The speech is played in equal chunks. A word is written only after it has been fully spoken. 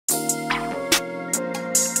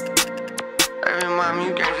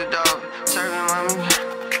mommy, games of dope. Serving mommy,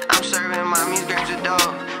 I'm serving mommy's games of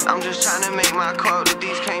dope. I'm just trying to make my quote that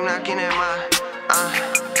these came knocking at my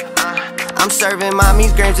I'm serving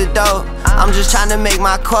mommy's grams of dough. I'm just trying to make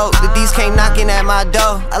my quote that these came knocking at my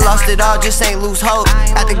door. I lost it all, just ain't lose hope.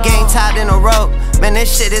 Got the game tied in a rope. Man, this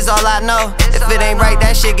shit is all I know. If it ain't right,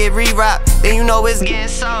 that shit get re-rocked. Then you know it's getting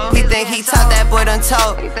sold. He think he taught that boy done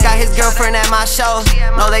told. Got his girlfriend at my show.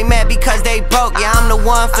 No, they mad because they broke. Yeah, I'm the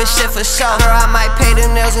one for shit for sure. Girl, I might pay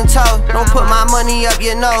them nails and toe. Don't put my money up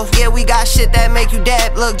your nose. Yeah, we got shit that make you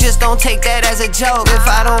dab. Look, just don't take that as a joke. If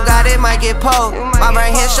I don't got it, might get pulled. My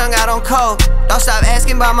right hand strung out on cold. Don't stop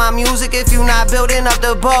asking about my music if you not building up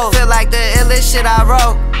the boat. Feel like the illest shit I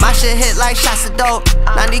wrote. My shit hit like shots of dope.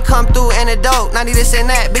 90 come through in a dope. 90 this and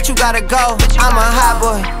that, bitch, you gotta go. I'm a hot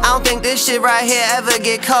boy. I don't think this shit right here ever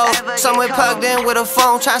get cold. Someone plugged in with a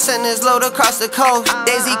phone, tryna send this load across the coast.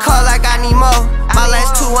 Daisy call like I need more. My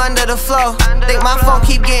last two under the flow. Think my phone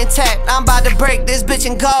keep getting tapped. I'm about to break this bitch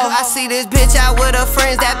and go. I see this bitch out with her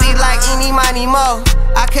friends that be like eeny, miny, mo.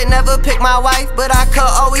 I could never pick my wife, but I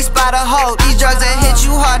could always spot a hoe. These drugs that hit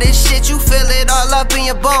you hard as shit, you feel it all up in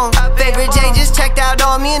your bone. Favorite J just checked out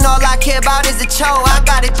on me and all I care about is the cho. I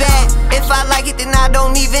got it bad. If I like it, then I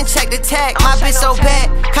don't even check the tag. My bitch so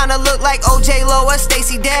bad, kinda look like OJ Low or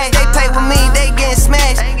Stacey Dad. They play with me, they getting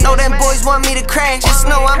smashed. Know them boys want me to crash. Just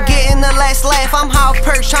know I'm getting the last laugh. I'm high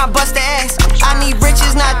perks tryna bust the ass. I need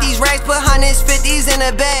riches, not these racks. Put hundreds, 50s in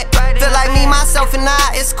a bag. Feel like me, myself, and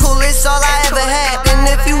I. It's cool, it's all I ever had. And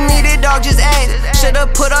if you need it, dog, just ask.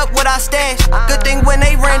 Should've put up what I stashed. Good thing when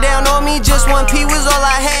they ran down on me, just 1P was all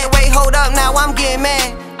I had. Wait, hold up, now I'm getting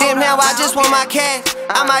mad. Damn, now I just want my cash.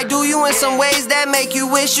 I might do you in some ways that make you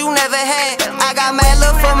wish you never had. I got mad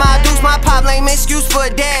love for my dudes, my pop lame excuse for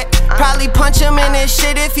that. Probably punch him in his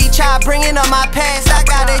shit if he try bringing up my past. I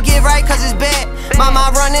gotta get right cause it's bad.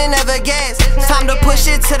 Mama running, never gas. Time to push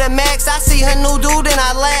it to the max. I see her new dude and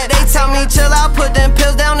I laugh. They tell me chill out, put them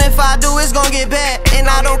pills down. If I do, it's gon' get bad. And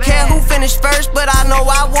I don't care who finished first, but I know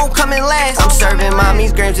I won't come in last. I'm serving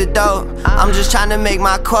mommy's grams of dope. I'm just trying to make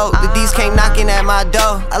my quote that these came knocking at my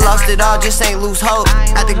door. I lost it all, just ain't lose hope.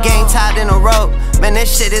 Got the game tied in a rope. Man,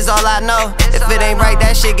 this shit is all I know. If it ain't right,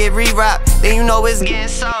 that shit get re-rocked. Then you know it's getting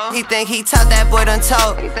sold. He think he taught that boy done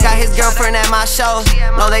told. Got his girlfriend at my show.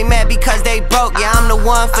 No, they mad because they broke. Yeah, I'm the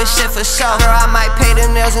one for shit for sure. Girl, I might pay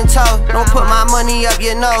them nails and toe. Don't put my money up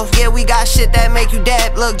your nose. Yeah, we got shit that make you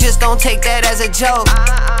dab. Look, just don't take that as a joke.